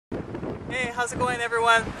how's it going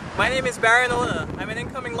everyone? My name is Honolulu. I'm an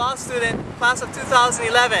incoming law student, class of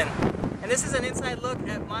 2011. And this is an inside look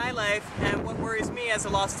at my life and what worries me as a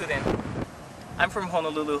law student. I'm from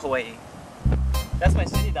Honolulu, Hawaii. That's my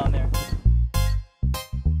city down there.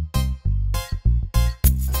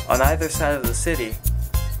 On either side of the city,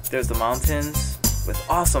 there's the mountains with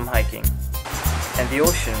awesome hiking, and the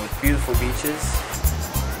ocean with beautiful beaches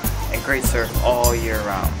and great surf all year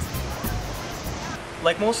round.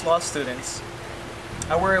 Like most law students,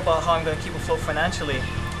 I worry about how I'm going to keep afloat financially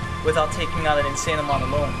without taking out an insane amount of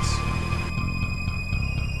loans.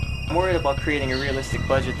 I'm worried about creating a realistic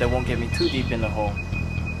budget that won't get me too deep in the hole,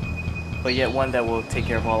 but yet one that will take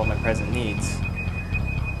care of all of my present needs.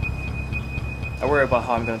 I worry about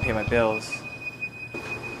how I'm going to pay my bills,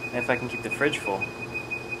 and if I can keep the fridge full.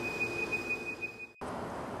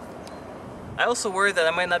 I also worry that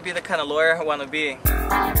I might not be the kind of lawyer I want to be.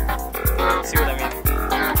 See what I mean?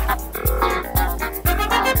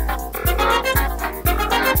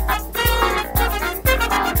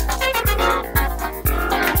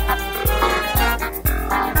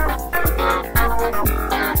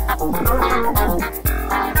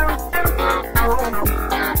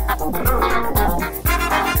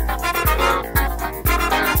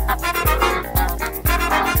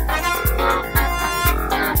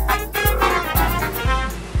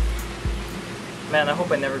 Man, I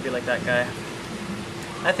hope I never be like that guy.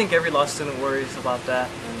 I think every law student worries about that.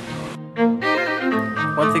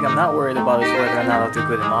 One thing I'm not worried about is whether or not I'll do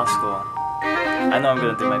good in law school. I know I'm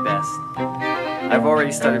going to do my best. I've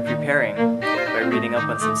already started preparing by reading up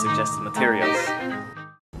on some suggested materials.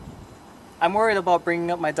 I'm worried about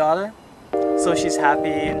bringing up my daughter, so she's happy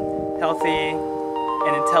and healthy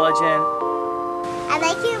and intelligent. I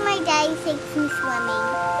like it when my daddy takes me swimming.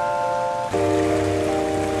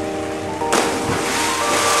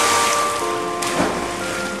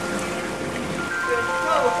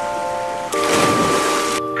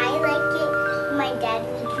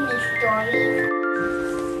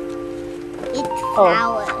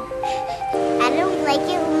 Flour. I don't like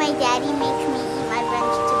it when my daddy makes me eat my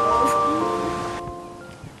vegetables.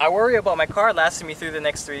 I worry about my car lasting me through the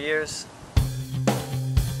next 3 years.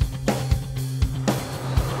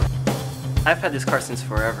 I've had this car since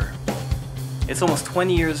forever. It's almost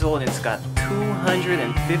 20 years old and it's got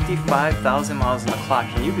 255,000 miles on the clock.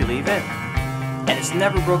 Can you believe it? And it's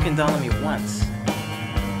never broken down on me once.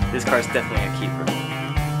 This car's definitely a keeper.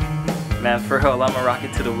 Man, for real, I'ma rock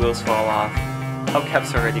it till the wheels fall off.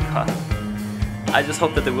 Hubcaps already caught. I just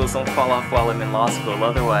hope that the wheels don't fall off while I'm in law school,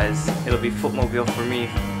 otherwise it'll be footmobile for me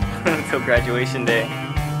until graduation day.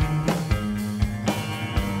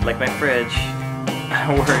 Like my fridge,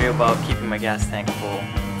 I worry about keeping my gas tank full.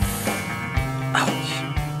 Ouch!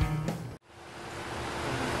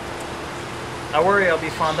 I worry I'll be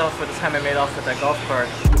found out for the time I made off with that golf cart.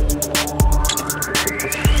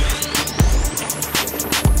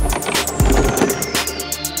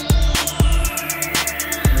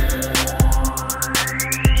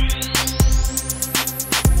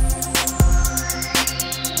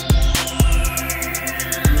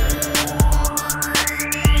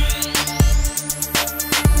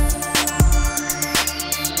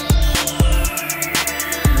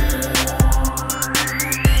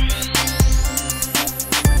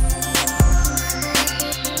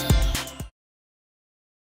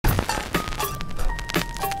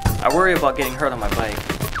 I worry about getting hurt on my bike.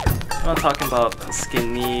 I'm not talking about a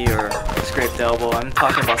skinned knee or a scraped elbow. I'm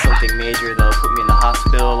talking about something major that'll put me in the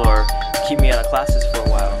hospital or keep me out of classes for a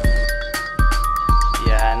while.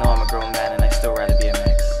 Yeah, I know I'm a grown man and I still ride a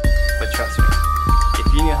BMX. But trust me,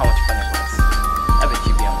 if you knew how much fun it was, I bet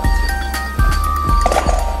you'd be on one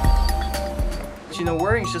too. But you know,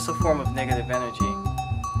 worrying is just a form of negative energy.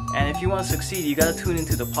 And if you want to succeed, you gotta tune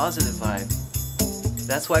into the positive vibe.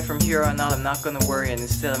 That's why from here on out I'm not going to worry, and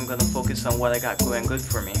instead I'm going to focus on what I got going good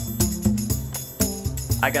for me.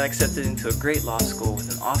 I got accepted into a great law school with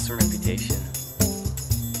an awesome reputation.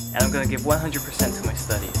 And I'm going to give 100% to my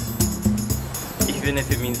studies, even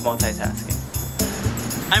if it means multitasking.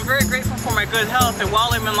 I'm very grateful for my good health, and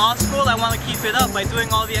while I'm in law school I want to keep it up by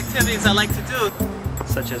doing all the activities I like to do.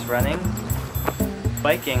 Such as running,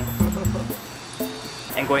 biking,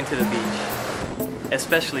 and going to the beach.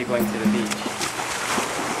 Especially going to the beach.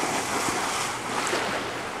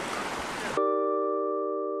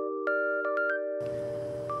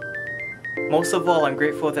 Most of all, I'm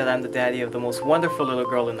grateful that I'm the daddy of the most wonderful little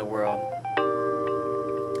girl in the world.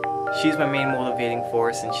 She's my main motivating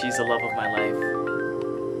force and she's the love of my life.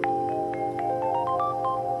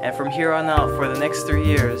 And from here on out, for the next 3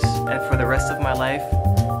 years, and for the rest of my life,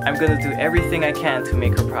 I'm gonna do everything I can to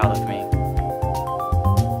make her proud of me.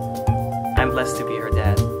 I'm blessed blessed to be her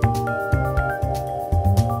dad.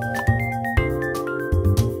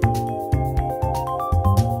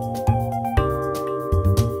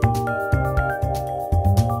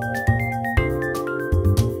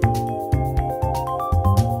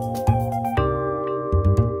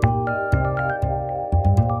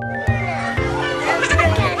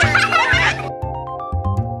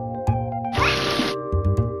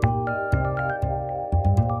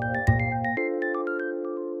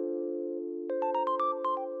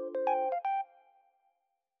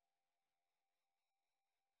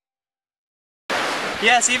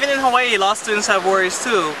 Yes, even in Hawaii, law students have worries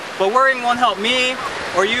too, but worrying won't help me,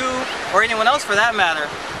 or you, or anyone else for that matter.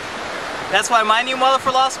 That's why my new motto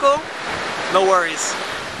for law school, no worries.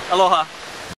 Aloha.